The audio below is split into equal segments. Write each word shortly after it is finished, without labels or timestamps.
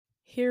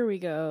Here we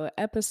go.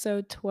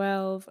 Episode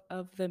 12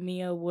 of the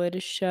Mia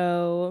Wood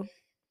Show.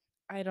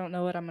 I don't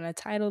know what I'm going to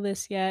title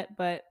this yet,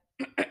 but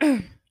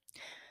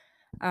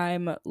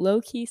I'm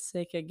low key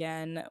sick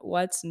again.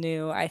 What's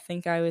new? I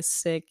think I was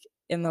sick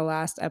in the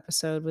last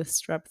episode with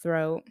strep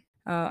throat.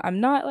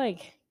 I'm not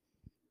like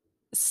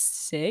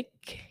sick.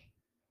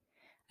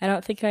 I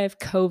don't think I have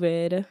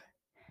COVID.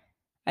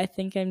 I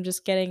think I'm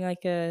just getting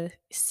like a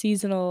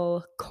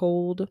seasonal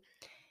cold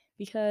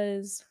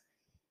because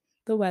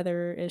the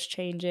weather is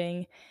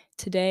changing.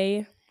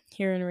 Today,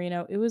 here in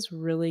Reno, it was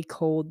really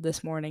cold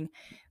this morning.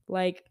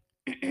 Like,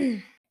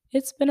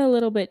 it's been a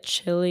little bit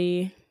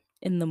chilly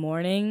in the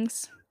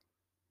mornings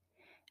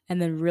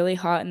and then really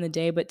hot in the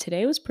day, but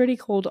today was pretty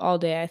cold all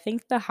day. I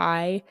think the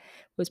high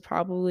was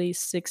probably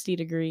 60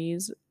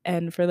 degrees.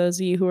 And for those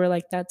of you who are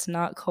like, that's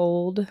not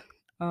cold,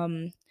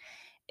 um,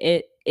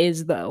 it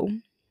is though.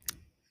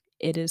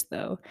 It is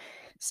though.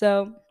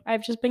 So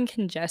I've just been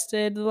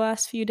congested the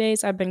last few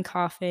days. I've been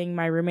coughing.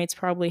 My roommates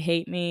probably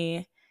hate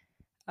me.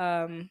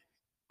 Um,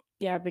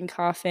 yeah, I've been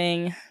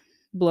coughing,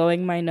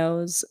 blowing my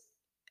nose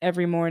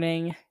every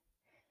morning.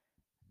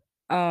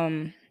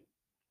 Um,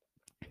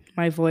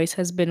 my voice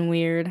has been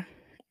weird.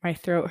 My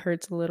throat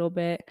hurts a little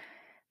bit,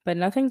 but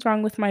nothing's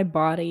wrong with my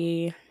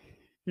body.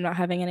 I'm not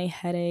having any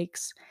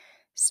headaches.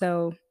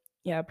 So,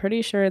 yeah,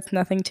 pretty sure it's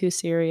nothing too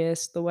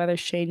serious. The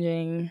weather's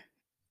changing.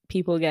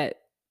 People get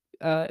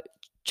uh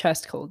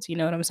chest colds, you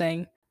know what I'm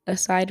saying?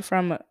 Aside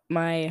from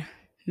my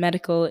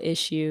medical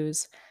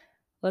issues,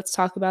 let's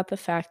talk about the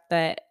fact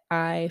that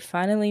I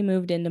finally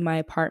moved into my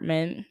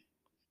apartment.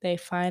 They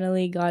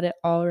finally got it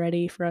all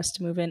ready for us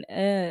to move in.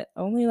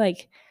 Only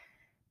like,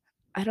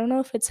 I don't know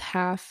if it's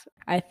half.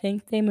 I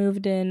think they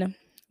moved in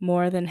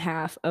more than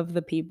half of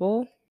the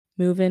people.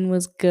 Move in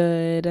was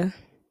good.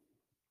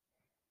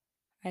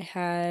 I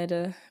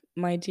had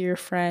my dear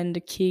friend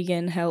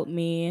Keegan help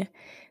me.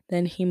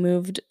 Then he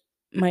moved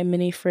my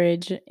mini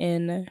fridge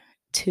in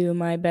to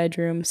my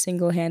bedroom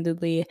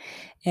single-handedly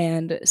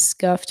and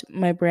scuffed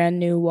my brand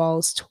new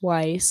walls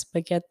twice.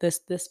 But get this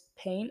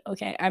paint.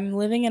 Okay, I'm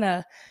living in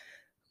a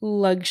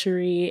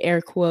luxury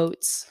air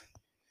quotes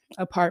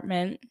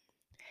apartment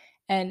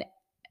and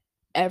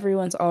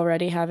everyone's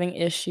already having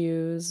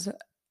issues.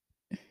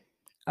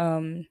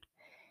 Um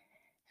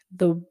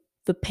the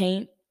the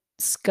paint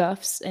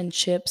scuffs and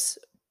chips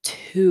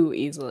too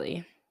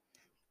easily.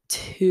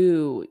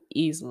 Too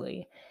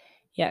easily.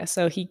 Yeah,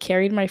 so he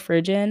carried my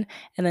fridge in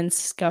and then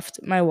scuffed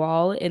my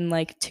wall in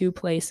like two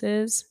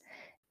places.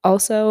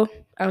 Also,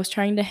 I was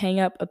trying to hang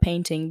up a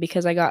painting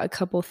because I got a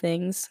couple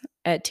things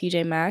at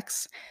TJ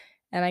Maxx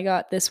and I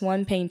got this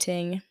one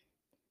painting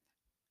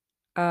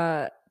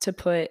to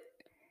put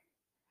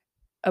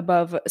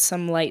above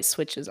some light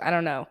switches. I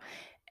don't know.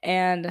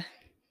 And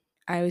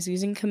I was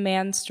using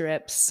command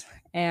strips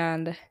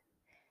and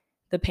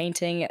the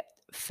painting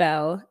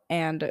fell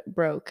and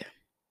broke.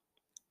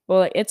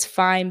 Well, it's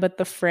fine, but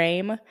the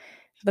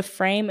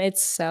frame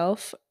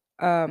itself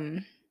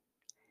um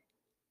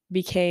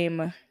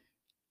became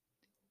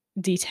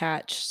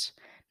detached.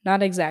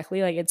 Not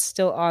exactly, like it's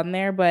still on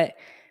there, but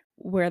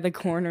where the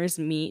corners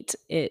meet,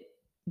 it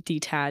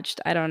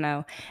detached. I don't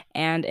know.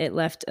 And it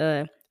left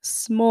a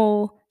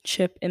small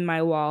chip in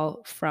my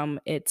wall from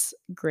its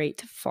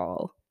great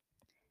fall.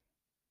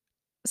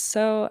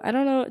 So I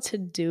don't know what to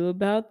do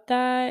about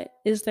that.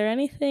 Is there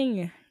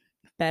anything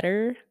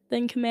better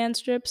than command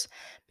strips?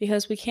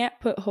 Because we can't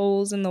put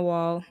holes in the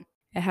wall.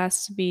 It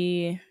has to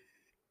be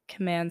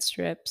command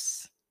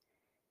strips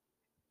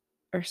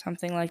or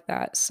something like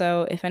that.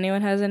 So if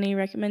anyone has any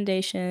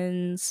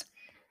recommendations,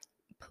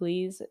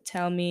 please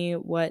tell me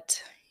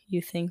what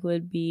you think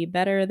would be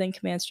better than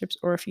command strips,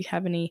 or if you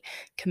have any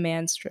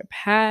command strip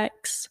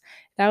hacks.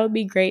 That would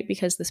be great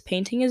because this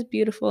painting is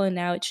beautiful and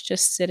now it's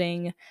just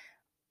sitting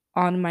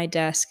on my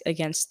desk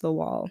against the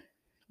wall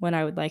when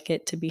I would like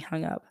it to be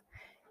hung up.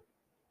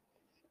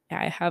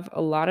 I have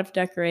a lot of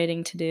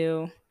decorating to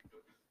do.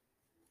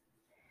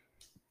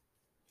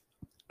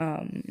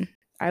 Um,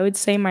 I would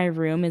say my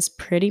room is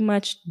pretty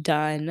much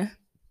done.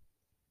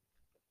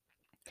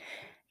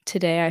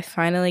 Today, I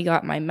finally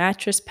got my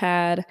mattress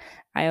pad.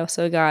 I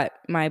also got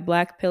my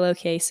black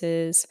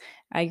pillowcases.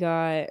 I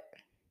got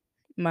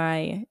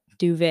my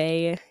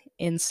duvet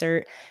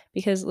insert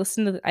because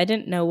I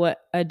didn't know what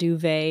a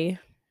duvet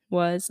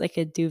was, like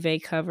a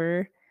duvet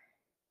cover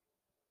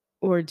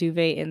or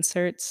duvet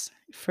inserts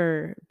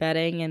for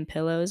bedding and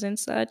pillows and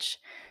such.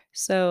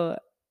 So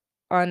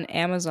on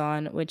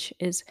Amazon, which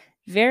is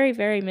very,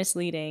 very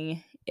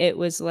misleading, it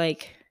was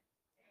like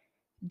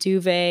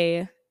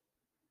duvet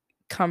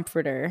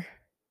comforter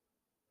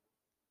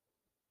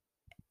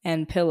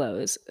and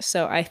pillows.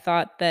 So I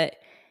thought that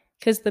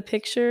because the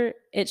picture,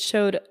 it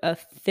showed a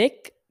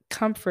thick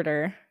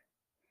comforter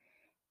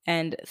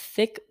and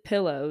thick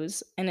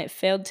pillows, and it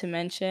failed to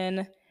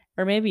mention,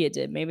 or maybe it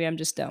did, maybe I'm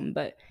just dumb,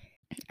 but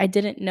I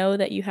didn't know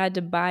that you had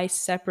to buy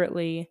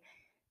separately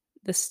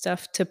the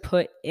stuff to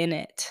put in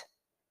it.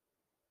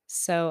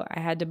 So I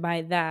had to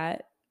buy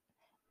that.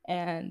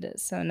 And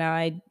so now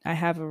I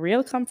have a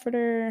real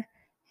comforter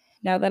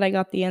now that I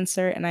got the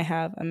insert and I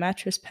have a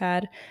mattress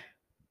pad,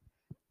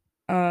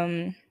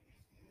 I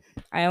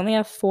only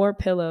have 4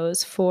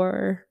 pillows,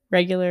 4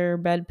 regular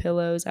bed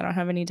pillows. I don't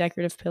have any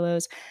decorative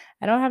pillows.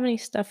 I don't have any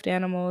stuffed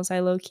animals. I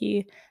low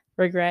key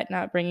regret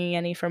not bringing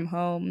any from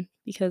home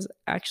because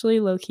actually,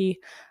 low key,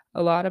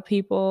 a lot of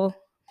people,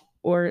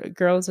 or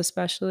girls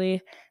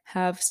especially,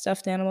 have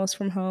stuffed animals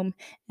from home,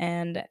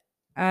 and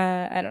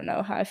I don't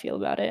know how I feel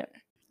about it.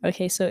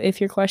 Okay, so if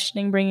you're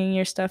questioning bringing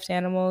your stuffed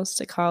animals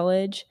to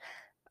college,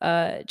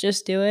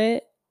 just do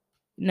it.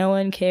 No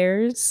one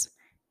cares.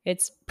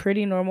 It's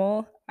pretty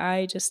normal.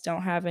 I just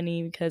don't have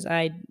any because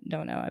I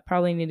don't know. I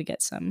probably need to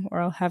get some, or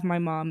I'll have my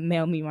mom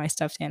mail me my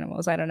stuffed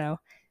animals. I don't know.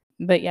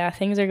 But yeah,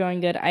 things are going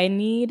good.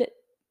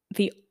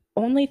 The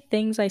only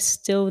things I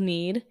still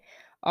need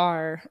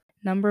are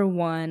number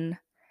one,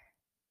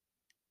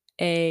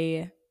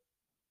 a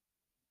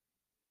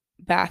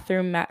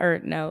bathroom mat,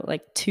 or no,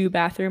 like 2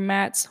 bathroom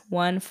mats,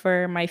 one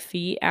for my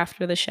feet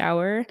after the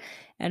shower,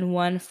 and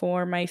one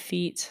for my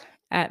feet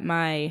at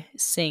my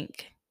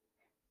sink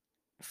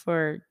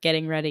for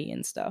getting ready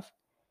and stuff.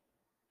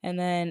 And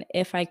then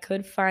if I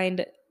could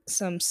find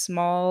some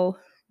small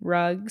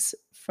rugs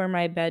for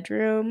my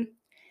bedroom,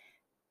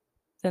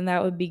 then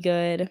that would be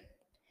good.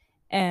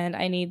 And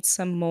I need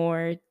some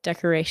more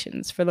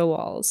decorations for the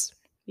walls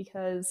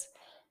because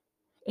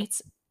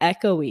it's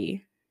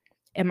echoey.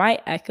 Am I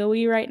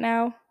echoey right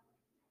now?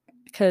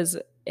 Because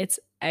it's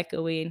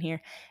echoey in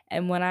here.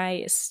 And when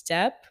I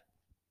step,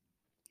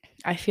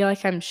 I feel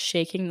like I'm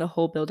shaking the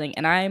whole building,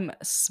 and I'm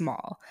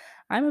small.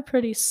 I'm a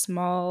pretty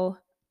small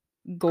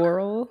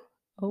girl.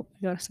 Oh,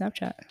 I got a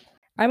Snapchat.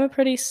 I'm a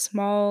pretty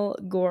small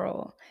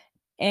girl,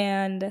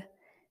 and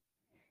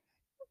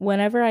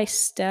whenever I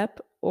step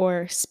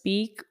or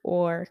speak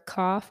or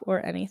cough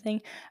or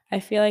anything, I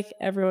feel like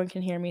everyone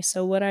can hear me.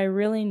 So, what I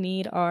really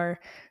need are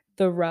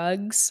the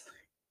rugs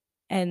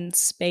and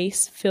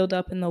space filled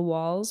up in the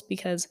walls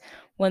because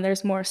when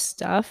there's more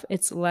stuff,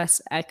 it's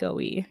less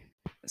echoey.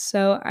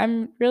 So,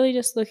 I'm really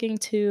just looking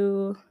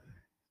to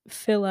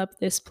fill up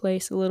this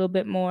place a little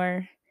bit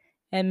more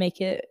and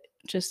make it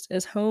just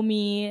as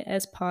homey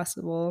as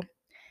possible.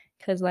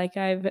 Because, like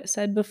I've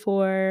said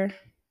before,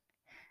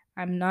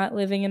 I'm not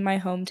living in my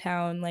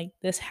hometown. Like,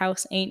 this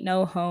house ain't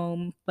no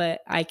home, but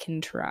I can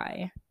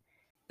try.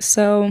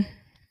 So,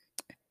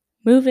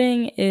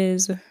 moving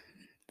is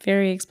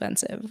very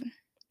expensive.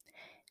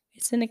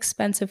 It's an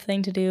expensive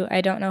thing to do.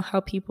 I don't know how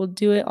people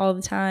do it all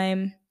the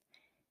time.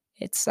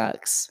 It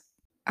sucks.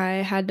 I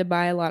had to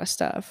buy a lot of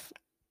stuff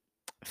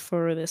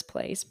for this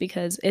place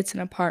because it's an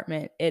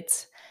apartment.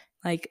 It's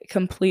like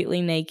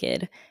completely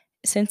naked.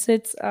 Since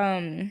it's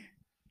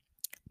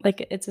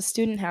like it's a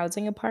student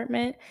housing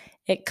apartment,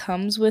 it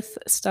comes with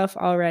stuff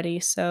already.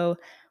 So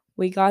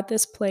we got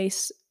this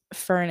place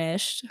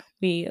furnished.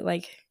 We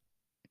like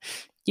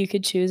you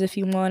could choose if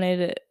you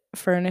wanted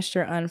furnished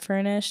or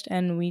unfurnished,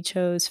 and we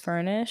chose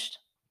furnished.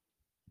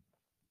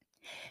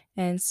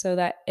 And so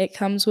that it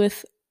comes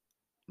with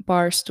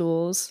bar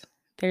stools.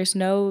 There's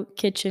no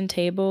kitchen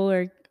table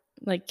or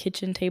like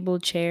kitchen table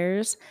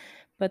chairs,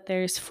 but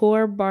there's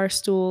 4 bar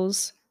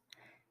stools,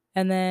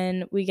 and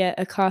then we get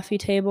a coffee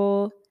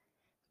table,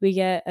 we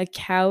get a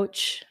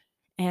couch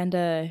and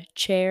a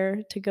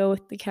chair to go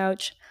with the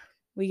couch.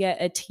 We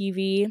get a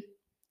TV,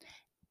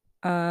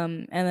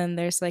 and then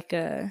there's like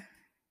a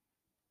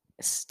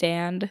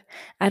stand.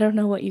 I don't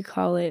know what you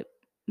call it,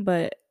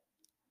 but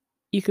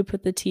you could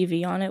put the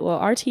TV on it. Well,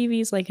 our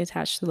TV is like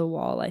attached to the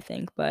wall, I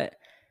think, but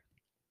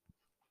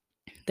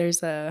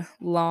there's a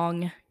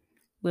long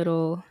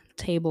little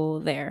table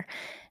there.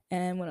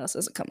 And what else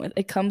does it come with?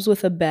 It comes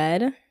with a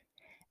bed,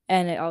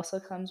 and it also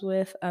comes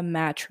with a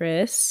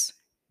mattress.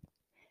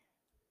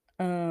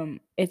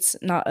 It's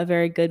not a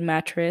very good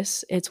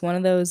mattress. It's one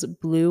of those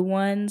blue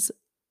ones,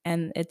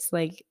 and it's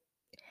like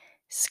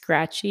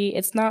scratchy.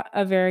 It's not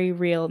a very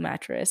real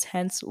mattress,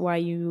 hence why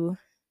you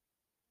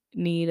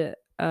need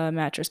a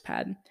mattress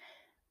pad.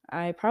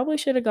 I probably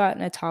should have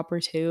gotten a top or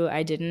two.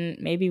 I didn't.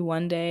 Maybe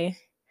one day.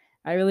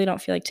 I really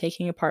don't feel like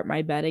taking apart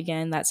my bed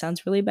again. That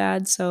sounds really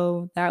bad,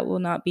 so that will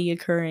not be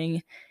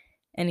occurring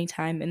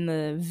anytime in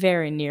the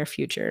very near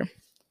future.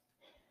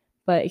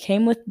 But it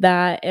came with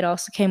that. It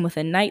also came with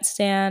a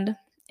nightstand.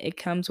 It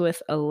comes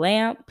with a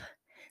lamp.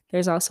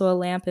 There's also a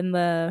lamp in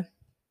the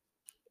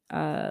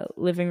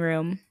living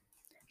room.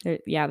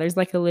 There's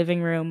like a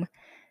living room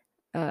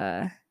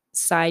uh,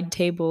 side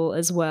table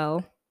as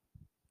well.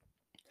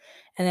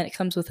 And then it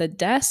comes with a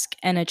desk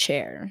and a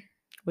chair,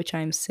 which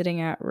I'm sitting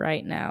at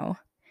right now.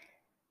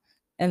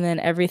 And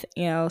then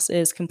everything else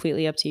is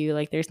completely up to you.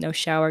 Like there's no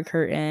shower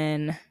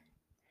curtain,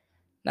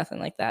 nothing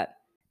like that.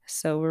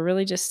 So we're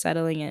really just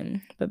settling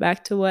in. But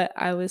back to what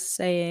I was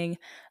saying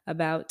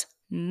about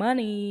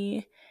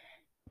money.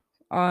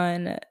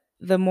 On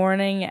the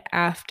morning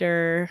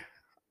after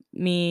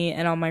me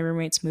and all my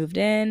roommates moved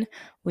in,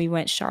 we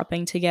went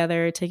shopping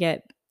together to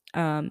get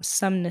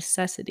some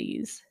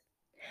necessities.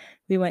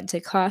 We went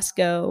to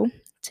Costco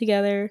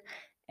together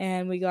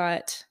and we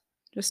got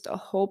just a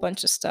whole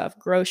bunch of stuff,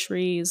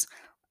 groceries,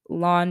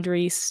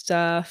 laundry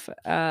stuff,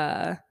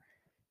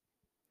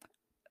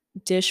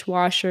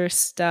 dishwasher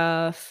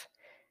stuff,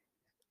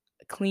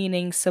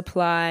 cleaning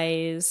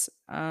supplies.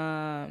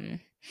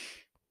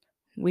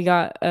 We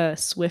got a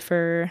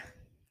Swiffer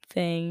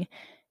thing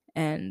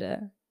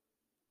and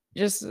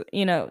just,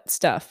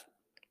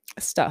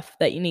 stuff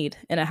that you need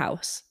in a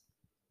house.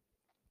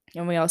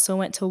 And we also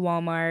went to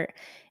Walmart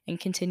and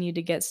continued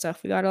to get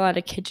stuff. We got a lot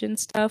of kitchen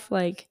stuff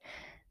like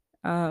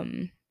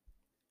um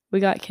we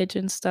got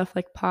kitchen stuff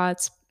like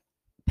pots,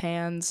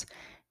 pans,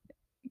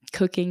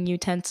 cooking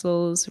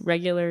utensils,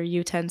 regular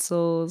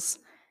utensils,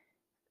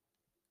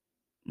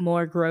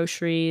 more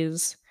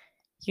groceries.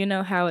 You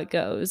know how it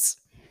goes.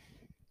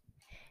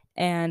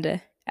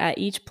 And at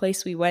each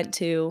place we went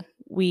to,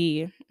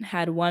 we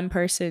had one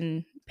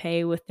person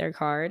pay with their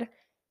card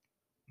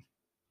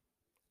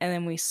and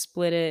then we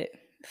split it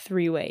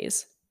 3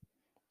 ways.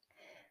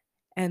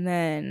 And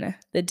then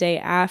the day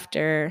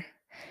after,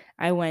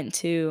 I went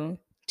to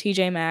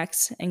TJ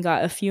Maxx and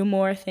got a few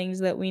more things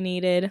that we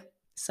needed.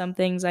 Some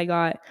things I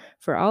got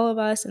for all of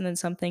us, and then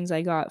some things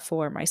I got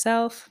for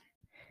myself.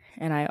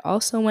 And I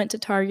also went to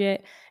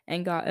Target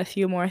and got a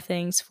few more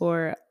things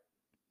for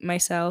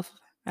myself.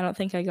 I don't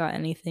think I got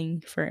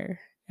anything for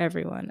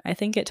everyone. I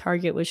think at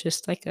Target was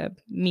just like a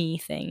me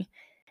thing.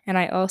 And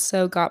I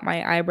also got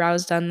my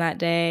eyebrows done that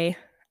day.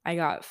 I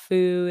got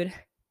food.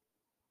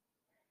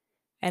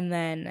 And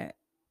then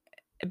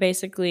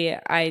basically,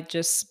 I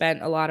just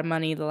spent a lot of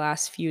money the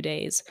last few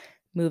days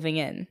moving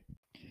in.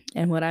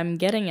 And what I'm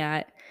getting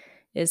at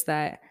is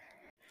that,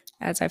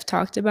 as I've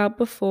talked about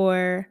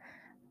before,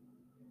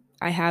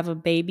 I have a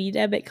baby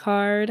debit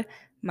card.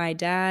 My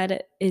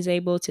dad is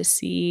able to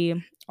see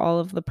all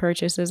of the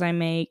purchases I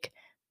make,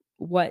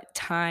 what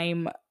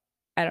time.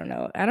 I don't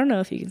know. I don't know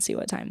if you can see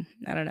what time.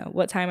 I don't know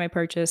what time I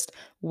purchased,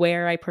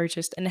 where I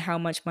purchased, and how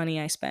much money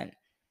I spent.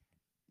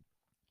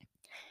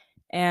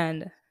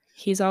 And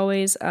he's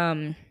always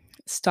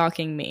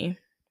stalking me,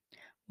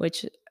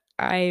 which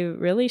I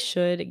really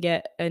should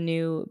get a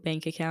new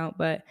bank account,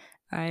 but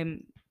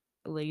I'm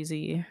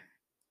lazy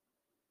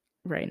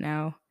right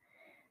now.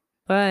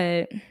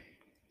 But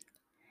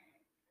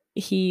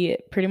he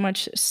pretty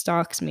much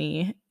stalks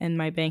me and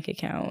my bank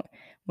account,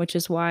 which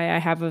is why I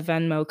have a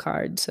Venmo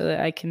card so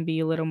that I can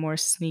be a little more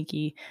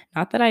sneaky.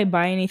 Not that I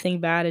buy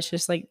anything bad, it's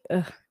just like,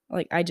 ugh,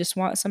 like I just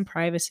want some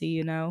privacy,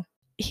 you know?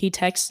 He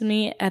texted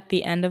me at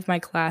the end of my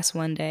class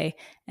one day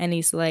and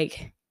he's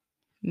like,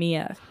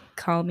 Mia,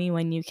 call me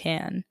when you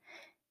can.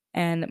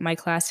 And my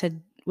class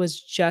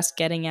was just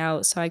getting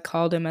out, so I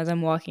called him as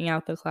I'm walking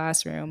out the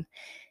classroom.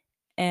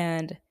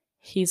 And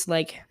he's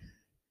like,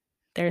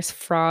 there's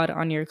fraud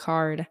on your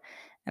card.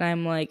 And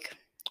I'm like,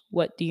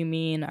 what do you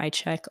mean? I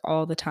check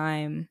all the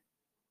time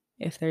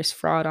if there's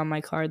fraud on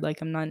my card.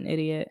 Like, I'm not an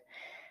idiot.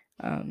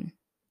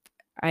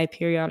 I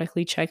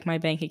periodically check my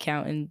bank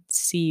account and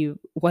see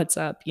what's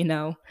up, you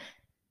know.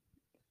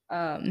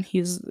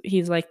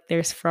 He's like,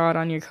 there's fraud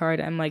on your card.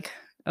 I'm like,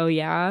 oh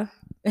yeah.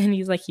 And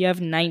he's like, you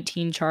have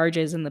 19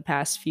 charges in the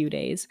past few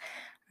days.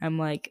 I'm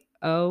like,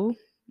 oh,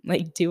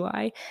 like, do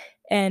I?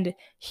 And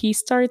he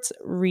starts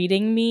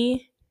reading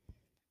me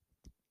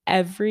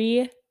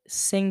every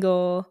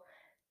single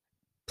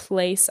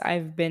place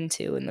I've been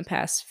to in the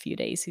past few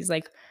days. He's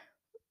like,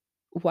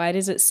 why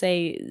does it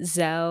say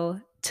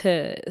Zelle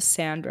to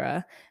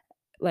Sandra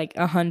like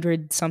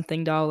 100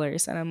 something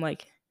dollars? And I'm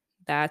like,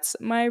 that's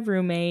my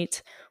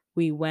roommate.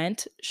 We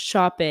went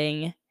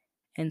shopping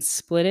and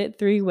split it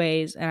 3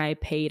 ways and I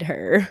paid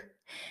her.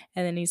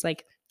 And then he's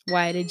like,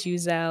 why did you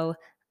Zelle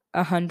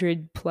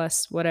 100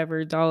 plus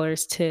whatever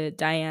dollars to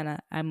Diana?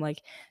 I'm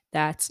like,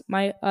 that's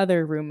my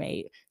other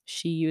roommate.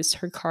 She used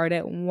her card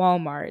at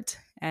Walmart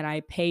and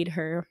I paid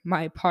her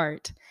my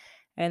part.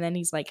 And then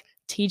he's like,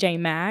 TJ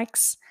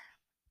Maxx,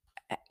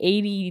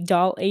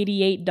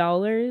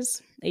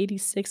 $88,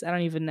 86, I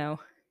don't even know.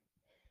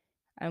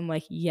 I'm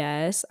like,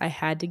 yes, I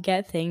had to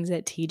get things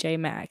at TJ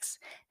Maxx.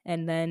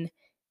 And then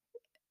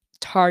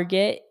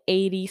Target,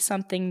 80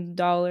 something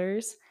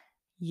dollars.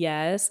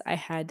 Yes, I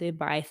had to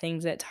buy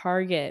things at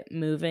Target.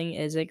 Moving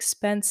is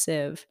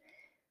expensive.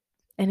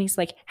 And he's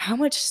like, how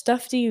much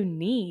stuff do you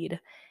need?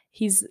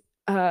 He's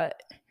uh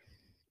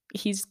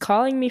he's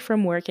calling me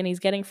from work and he's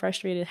getting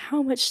frustrated.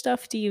 How much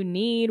stuff do you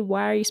need?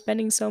 Why are you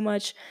spending so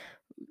much?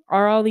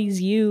 Are all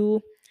these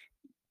you?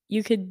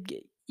 You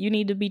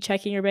need to be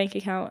checking your bank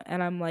account.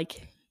 And I'm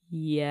like,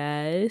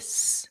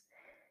 yes,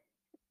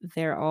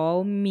 they're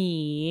all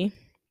me.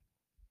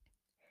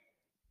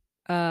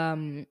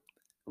 Um,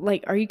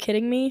 like, are you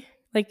kidding me?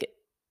 Like,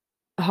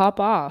 hop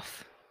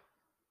off.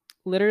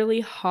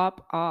 Literally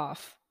hop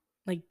off.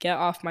 Like, get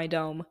off my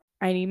dome.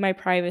 I need my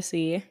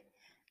privacy.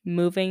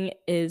 Moving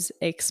is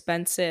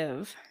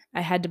expensive.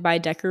 I had to buy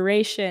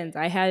decorations.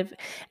 And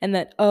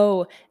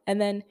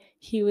then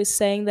he was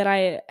saying that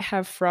I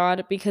have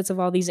fraud because of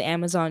all these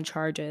Amazon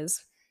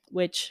charges,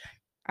 which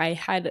I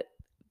had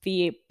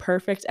the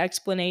perfect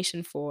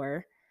explanation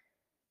for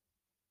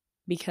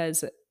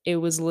because it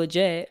was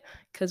legit.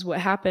 Because what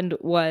happened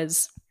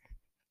was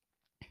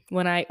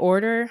when I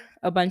order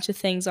a bunch of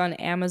things on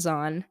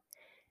Amazon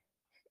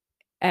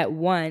at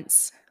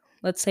once,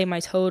 let's say my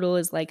total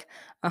is like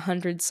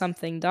 100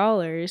 something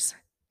dollars,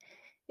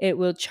 it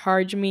will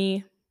charge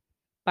me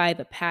by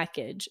the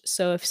package.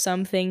 So if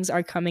some things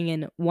are coming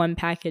in one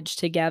package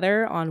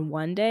together on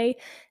one day,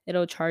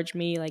 it'll charge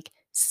me like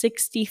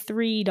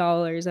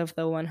 $63 of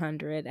the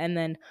 100, and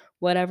then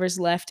whatever's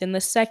left in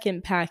the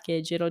second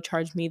package, it'll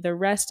charge me the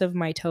rest of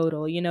my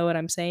total. You know what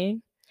I'm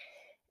saying?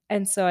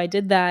 And so I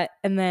did that,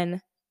 and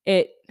then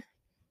it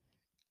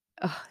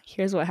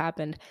here's what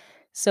happened.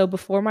 So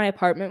before my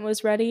apartment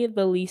was ready,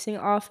 the leasing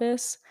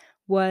office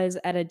was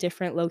at a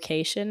different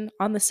location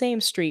on the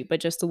same street but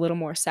just a little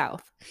more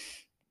south.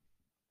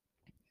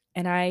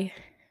 And I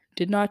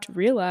did not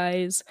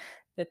realize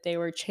that that they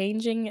were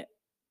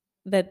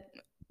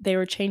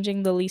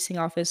changing the leasing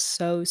office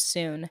so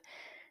soon,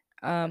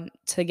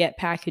 to get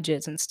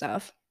packages and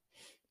stuff.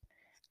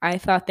 I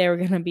thought they were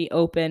going to be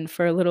open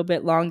for a little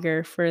bit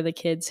longer for the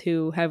kids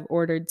who have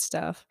ordered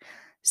stuff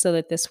so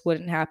that this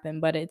wouldn't happen,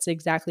 but it's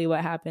exactly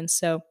what happened.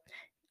 So,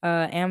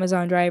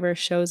 Amazon driver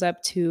shows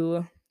up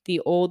to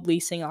the old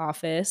leasing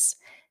office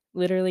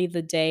literally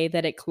the day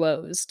that it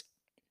closed.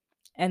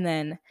 And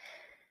then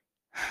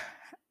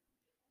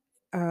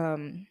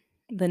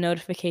the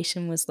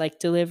notification was like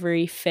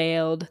delivery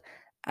failed.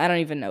 I don't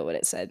even know what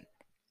it said,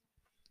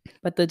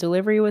 but the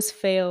delivery was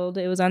failed.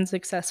 It was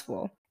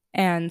unsuccessful.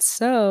 And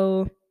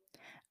so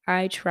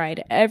I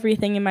tried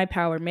everything in my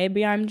power.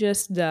 Maybe I'm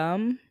just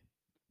dumb.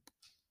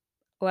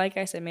 Like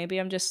I said, maybe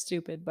I'm just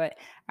stupid, but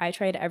I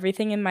tried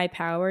everything in my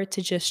power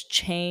to just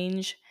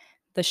change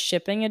the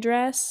shipping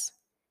address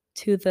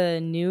to the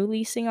new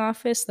leasing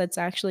office that's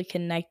actually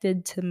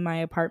connected to my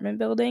apartment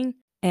building,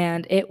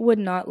 and it would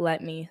not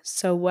let me.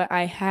 So, what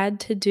I had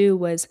to do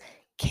was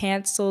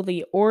cancel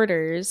the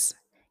orders,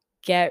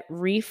 get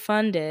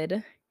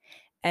refunded,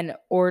 and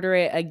order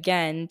it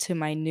again to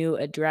my new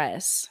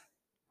address.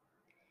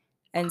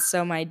 And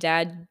so my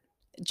dad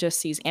just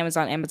sees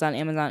Amazon, Amazon,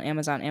 Amazon,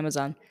 Amazon,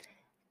 Amazon,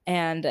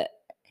 and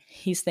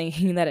he's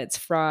thinking that it's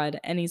fraud.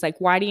 And he's like,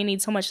 "Why do you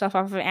need so much stuff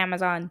off of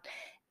Amazon?"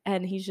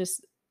 And he's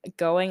just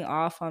going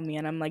off on me.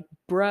 And I'm like,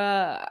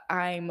 "Bruh,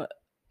 I'm,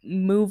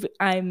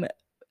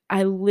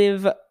 I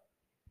live,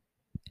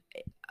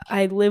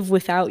 I live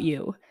without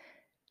you.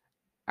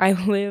 I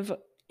live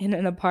in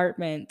an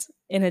apartment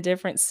in a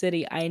different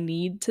city. I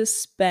need to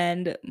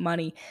spend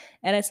money.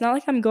 And it's not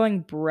like I'm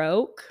going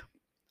broke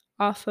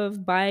off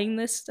of buying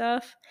this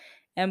stuff.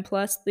 And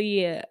plus,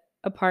 the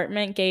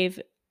apartment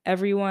gave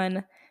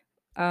everyone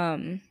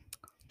um,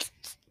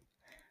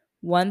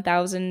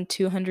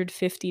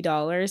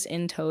 $1,250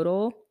 in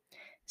total.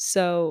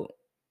 So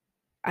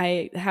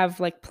I have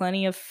like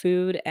plenty of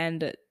food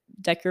and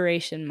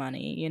decoration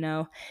money, you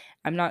know.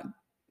 I'm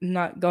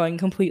not going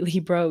completely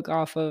broke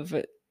off of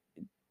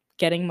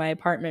getting my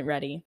apartment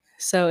ready.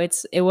 So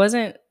it was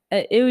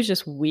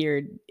just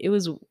weird. It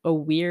was a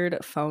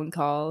weird phone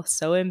call,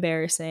 so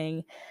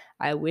embarrassing.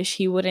 I wish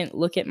he wouldn't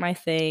look at my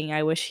thing.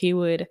 I wish he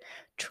would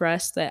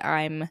trust that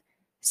I'm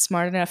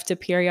smart enough to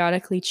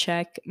periodically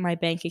check my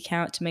bank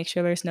account to make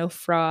sure there's no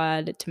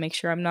fraud, to make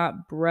sure I'm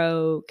not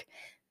broke,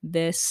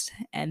 this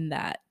and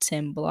that,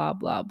 and blah,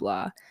 blah,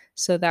 blah.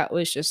 So that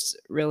was just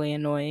really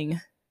annoying.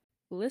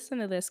 Listen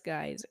to this,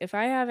 guys. If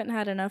I haven't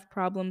had enough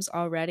problems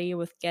already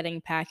with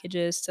getting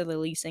packages to the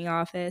leasing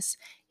office,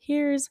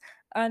 here's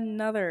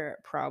another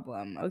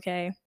problem,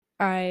 okay?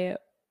 I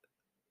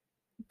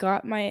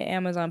got my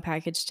Amazon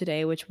package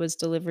today, which was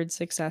delivered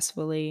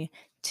successfully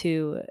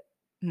to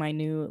my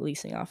new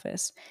leasing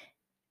office.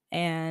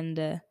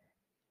 And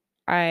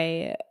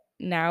I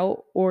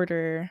now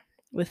order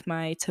with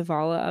my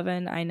Tavala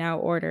oven, I now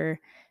order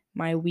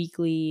my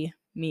weekly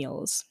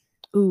meals.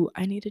 Ooh,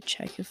 I need to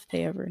check if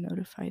they ever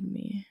notified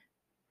me,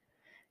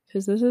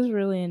 because this is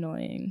really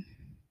annoying.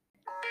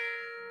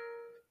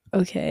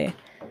 Okay,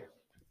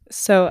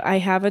 so I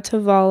have a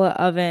Tavala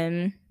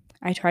oven.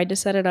 I tried to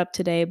set it up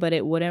today, but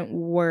it wouldn't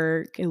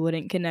work. It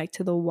wouldn't connect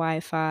to the Wi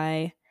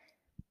Fi.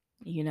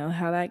 You know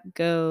how that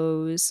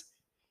goes.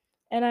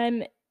 And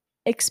I'm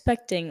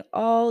expecting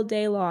all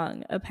day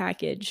long a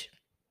package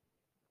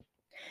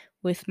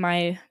with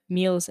my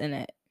meals in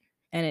it.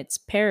 And it's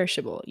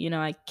perishable. You know,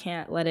 I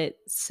can't let it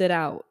sit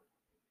out.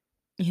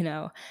 You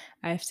know,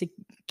 I have to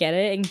get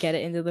it and get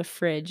it into the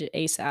fridge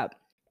ASAP.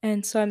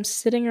 And so I'm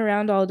sitting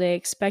around all day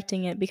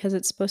expecting it because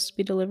it's supposed to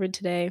be delivered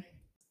today.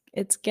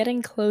 It's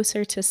getting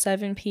closer to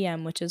 7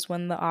 p.m., which is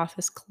when the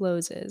office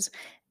closes.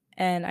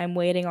 And I'm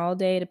waiting all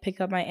day to pick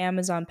up my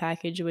Amazon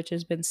package, which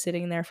has been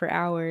sitting there for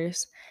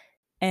hours.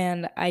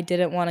 And I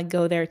didn't want to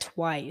go there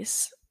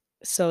twice.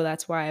 So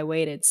that's why I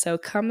waited. So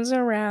it comes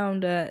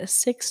around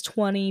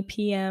 6:20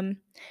 p.m.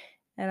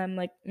 And I'm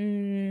like,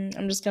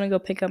 I'm just going to go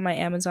pick up my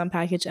Amazon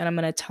package and I'm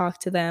going to talk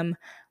to them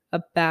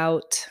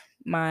about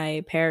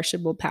my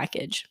perishable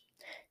package.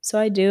 So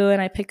I do,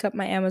 and I pick up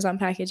my Amazon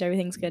package.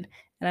 Everything's good.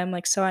 And I'm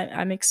like, so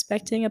I'm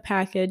expecting a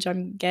package.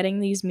 I'm getting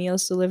these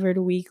meals delivered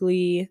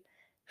weekly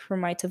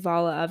from my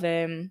Tavala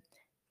oven.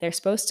 They're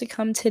supposed to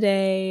come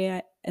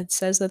today. It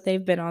says that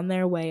they've been on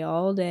their way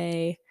all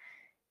day,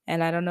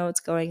 and I don't know what's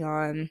going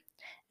on.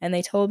 And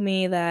they told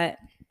me that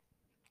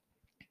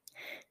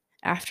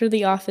After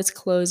the office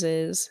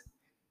closes,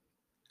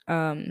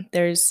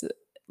 there's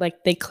like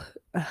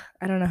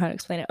I don't know how to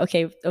explain it.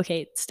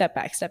 Okay, step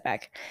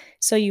back.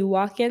 So you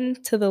walk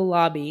into the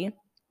lobby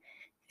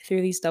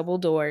through these double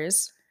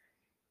doors,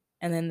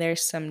 and then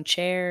there's some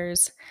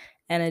chairs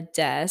and a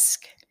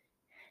desk,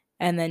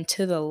 and then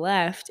to the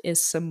left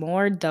is some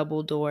more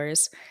double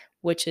doors,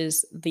 which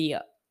is the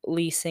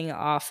leasing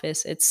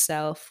office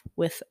itself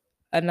with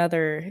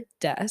another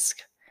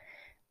desk.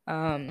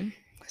 Um,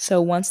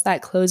 so once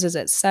that closes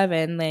at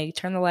 7, they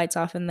turn the lights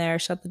off in there,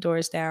 shut the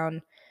doors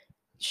down,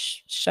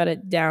 shut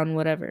it down,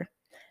 whatever.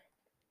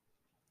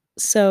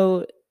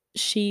 So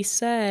she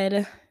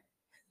said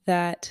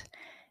that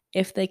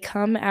if they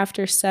come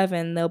after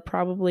 7, they'll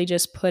probably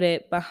just put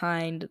it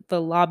behind the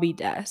lobby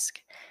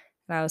desk.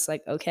 And I was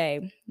like,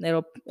 okay,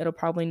 it'll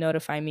probably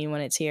notify me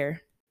when it's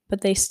here.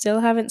 But they still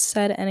haven't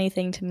said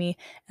anything to me.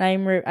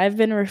 And I've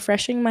been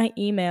refreshing my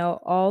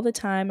email all the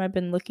time. I've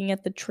been looking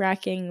at the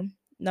tracking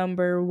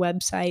number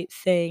website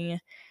thing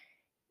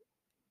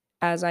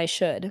as I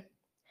should.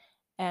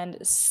 And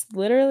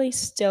literally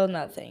still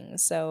nothing.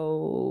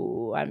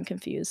 So I'm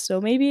confused. So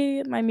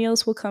maybe my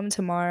meals will come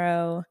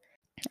tomorrow.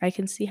 I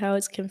can see how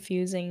it's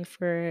confusing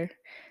for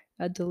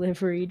a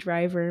delivery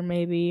driver,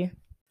 maybe.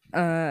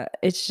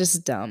 It's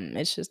just dumb.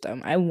 It's just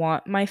dumb. I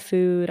want my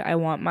food. I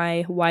want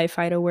my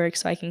Wi-Fi to work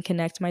so I can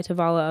connect my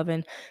Tavala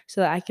oven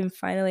so that I can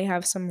finally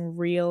have some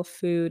real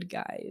food,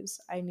 guys.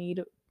 I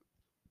need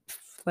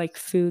like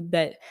food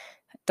that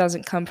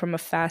doesn't come from a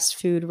fast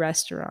food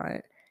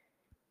restaurant.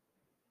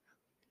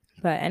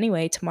 But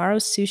anyway,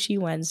 tomorrow's Sushi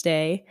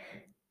Wednesday.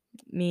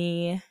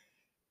 Me,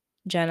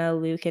 Jenna,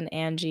 Luke, and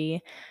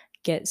Angie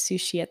get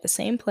sushi at the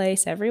same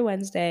place every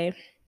Wednesday.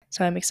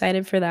 So I'm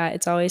excited for that.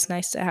 It's always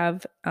nice to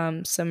have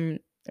some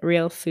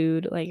real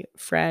food, like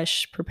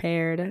fresh,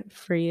 prepared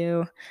for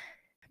you.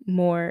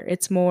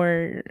 It's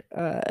more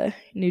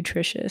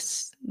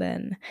nutritious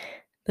than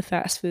the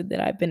fast food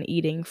that I've been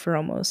eating for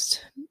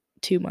almost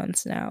 2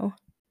 months now.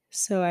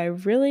 So I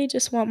really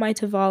just want my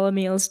Tavala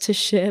meals to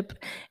ship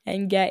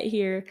and get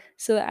here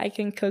so that I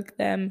can cook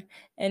them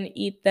and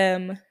eat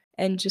them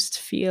and just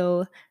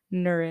feel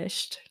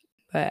nourished.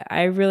 But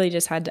I really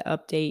just had to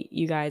update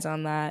you guys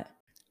on that.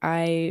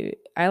 I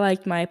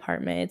liked my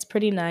apartment. It's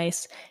pretty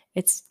nice.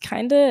 It's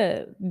kind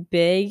of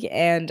big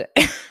and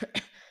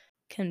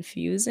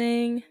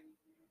confusing,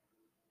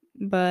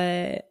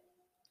 but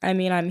I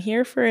mean, I'm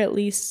here for at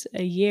least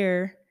a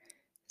year,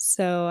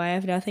 so I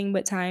have nothing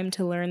but time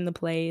to learn the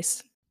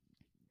place.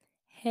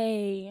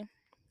 Hey,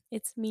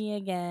 it's me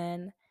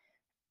again.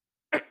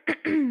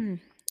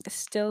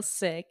 Still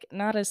sick.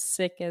 Not as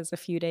sick as a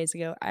few days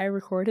ago. I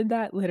recorded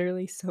that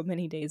literally so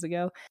many days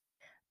ago.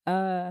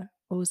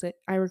 What was it?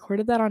 I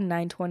recorded that on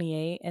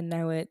 9/28 and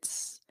now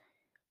it's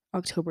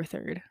October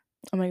 3rd.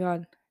 Oh my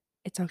god.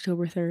 It's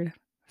October 3rd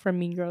from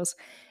Mean Girls.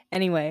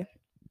 Anyway,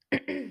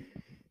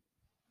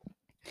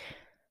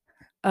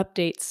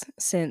 updates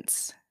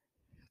since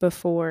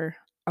before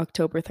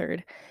October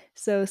 3rd.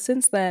 So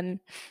since then,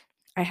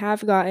 I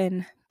have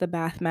gotten the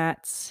bath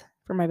mats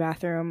for my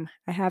bathroom.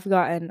 I have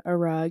gotten a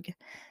rug.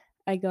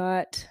 I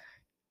got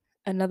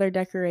another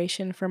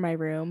decoration for my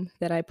room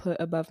that I put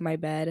above my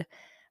bed.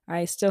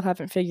 I still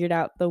haven't figured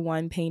out the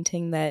one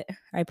painting that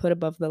I put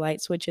above the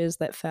light switches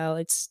that fell.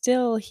 It's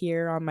still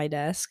here on my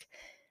desk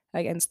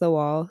against the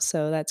wall,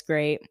 so that's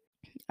great.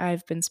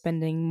 I've been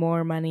spending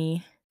more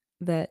money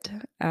that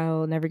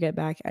I'll never get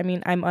back. I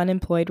mean, I'm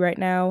unemployed right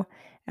now.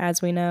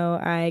 As we know,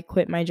 I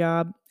quit my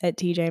job at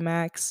TJ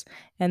Maxx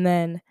and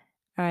then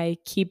I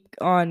keep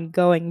on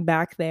going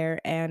back there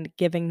and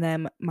giving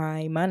them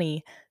my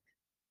money.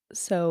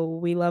 So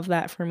we love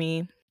that for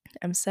me.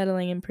 I'm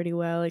settling in pretty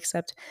well,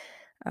 except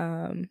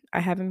I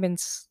haven't been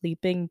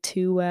sleeping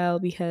too well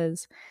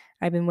because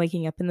I've been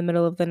waking up in the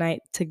middle of the night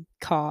to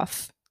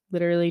cough,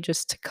 literally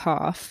just to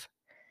cough.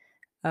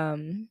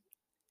 Um,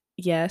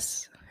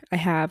 yes, I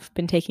have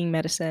been taking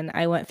medicine.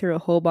 I went through a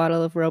whole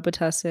bottle of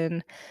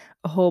Robitussin,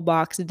 a whole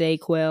box of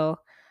Dayquil.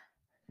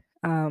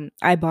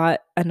 I bought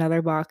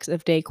another box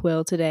of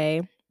Dayquil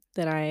today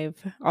that I've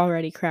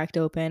already cracked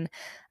open.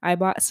 I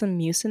bought some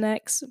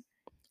Mucinex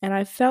and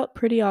I felt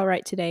pretty all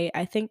right today.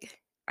 I think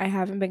I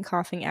haven't been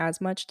coughing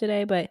as much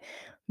today, but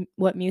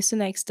what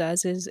Mucinex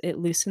does is it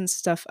loosens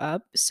stuff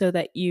up so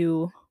that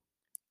you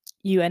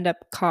end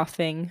up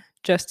coughing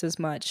just as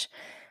much.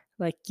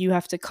 Like you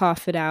have to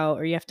cough it out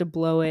or you have to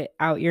blow it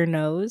out your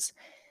nose.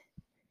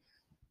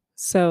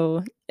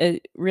 So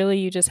it really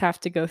you just have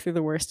to go through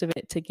the worst of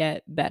it to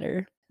get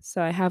better.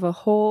 So I have a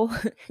whole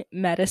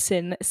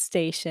medicine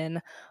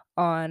station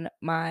on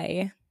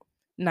my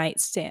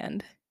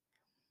nightstand.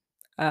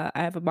 I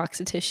have a box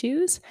of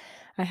tissues.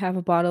 I have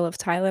a bottle of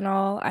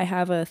Tylenol. I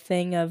have a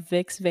thing of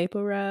Vicks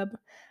VapoRub.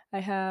 I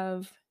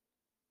have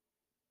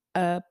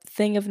a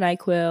thing of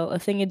NyQuil, a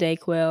thing of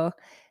Dayquil,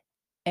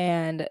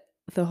 and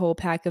the whole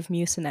pack of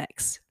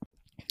Mucinex.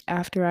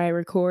 After I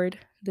record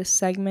this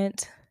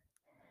segment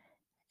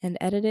and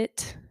edit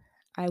it,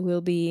 I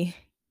will be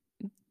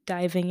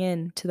diving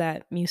into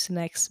that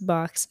Mucinex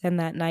box and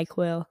that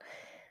NyQuil.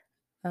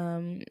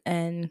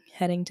 and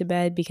heading to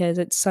bed because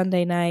it's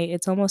Sunday night.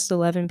 It's almost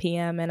 11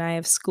 p.m. and I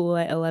have school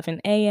at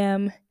 11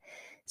 a.m.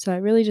 So I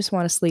really just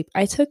want to sleep.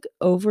 I took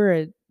over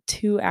a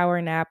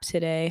 2-hour nap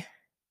today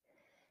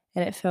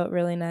and it felt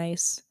really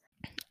nice.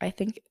 I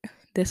think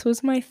this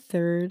was my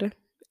third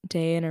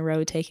day in a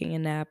row taking a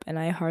nap, and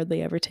I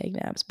hardly ever take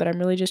naps, but I'm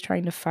really just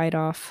trying to fight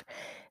off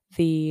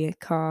the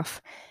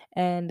cough.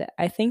 And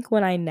I think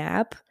when I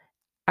nap,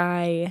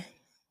 I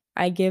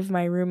I give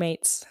my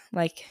roommates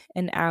like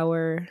an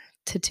hour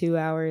to 2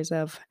 hours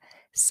of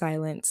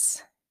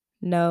silence,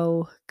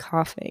 no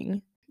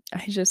coughing.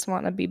 I just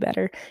want to be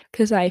better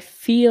cuz I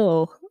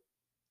feel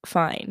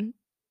fine.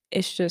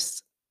 It's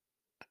just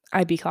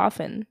I be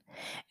coughing,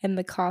 and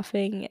the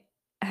coughing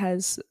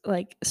has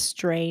like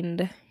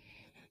strained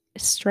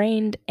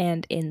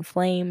and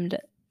inflamed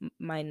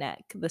my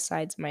neck, the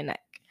sides of my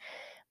neck,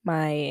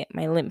 my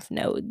lymph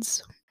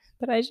nodes.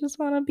 But I just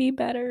want to be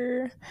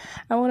better.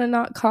 I want to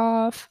not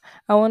cough.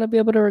 I want to be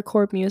able to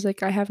record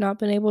music. I have not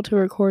been able to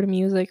record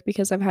music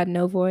because I've had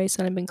no voice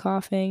and I've been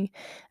coughing.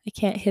 I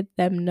can't hit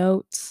them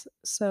notes.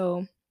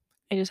 So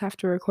I just have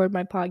to record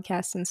my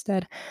podcast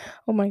instead.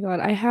 Oh my god,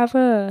 I have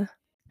a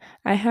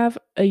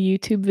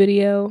YouTube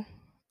video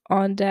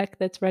on deck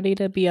that's ready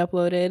to be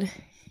uploaded.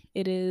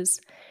 It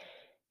is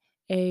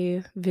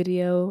a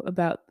video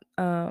about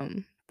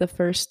the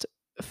first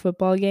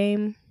football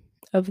game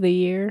of the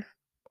year,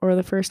 or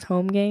the first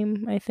home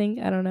game, I think.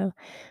 I don't know.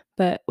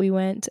 But we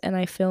went and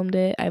I filmed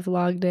it, I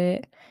vlogged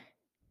it,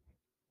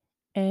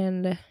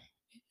 and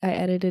I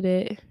edited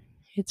it.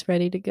 It's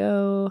ready to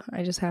go.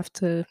 I just have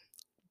to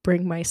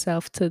bring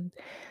myself to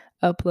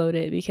upload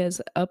it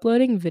because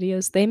uploading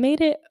videos, they made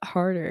it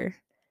harder.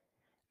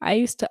 I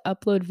used to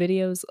upload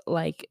videos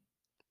like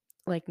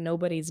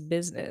nobody's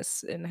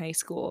business in high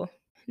school.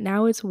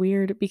 Now it's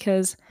weird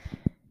because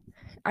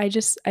I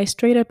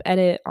straight up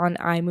edit on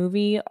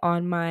iMovie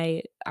on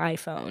my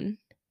iPhone.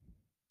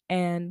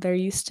 And there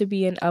used to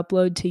be an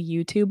upload to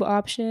YouTube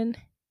option,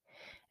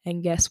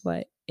 and guess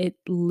what? It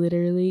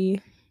literally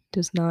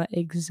does not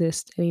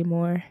exist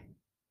anymore.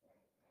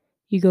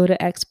 You go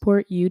to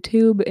export,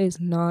 YouTube is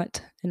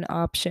not an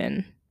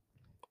option.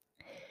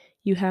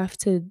 You have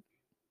to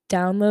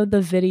download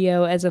the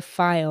video as a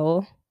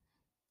file,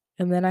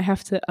 and then I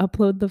have to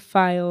upload the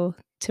file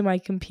to my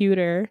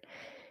computer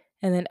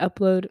and then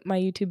upload my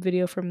YouTube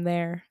video from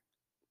there.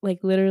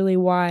 Like, literally,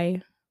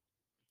 why?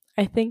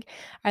 I think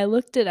I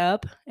looked it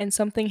up and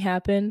something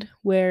happened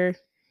where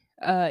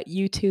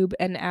YouTube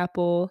and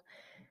Apple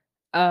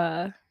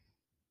uh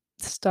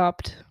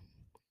stopped,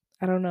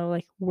 I don't know,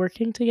 like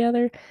working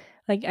together.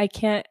 Like, I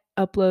can't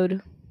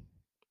upload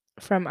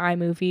from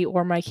iMovie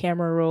or my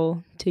camera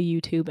roll to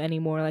YouTube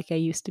anymore like I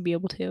used to be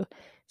able to.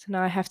 So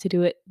now I have to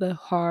do it the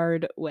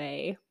hard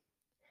way.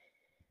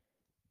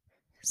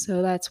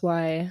 So that's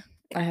why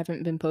I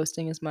haven't been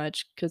posting as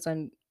much cuz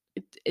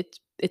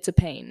it's a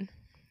pain.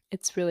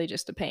 It's really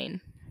just a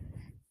pain.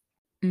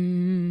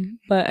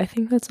 But I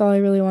think that's all I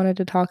really wanted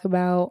to talk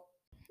about.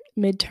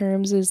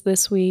 Midterms is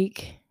this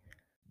week.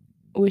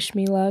 Wish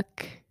me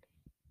luck.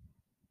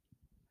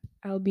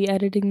 I'll be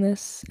editing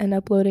this and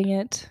uploading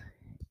it.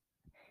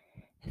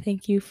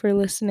 Thank you for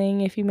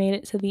listening. If you made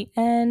it to the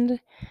end,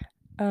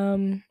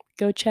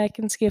 go check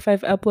and see if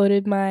I've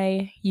uploaded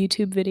my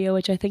YouTube video,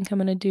 which I think I'm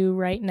going to do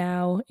right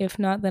now. If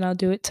not, then I'll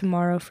do it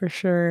tomorrow for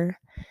sure,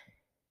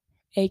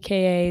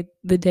 aka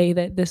the day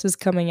that this is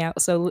coming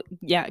out. So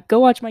yeah, go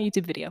watch my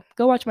YouTube video.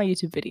 Go watch my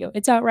YouTube video.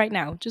 It's out right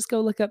now. Just go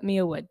look up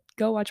Mia Wood.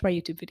 Go watch my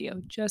YouTube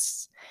video.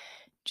 Just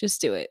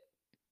do it.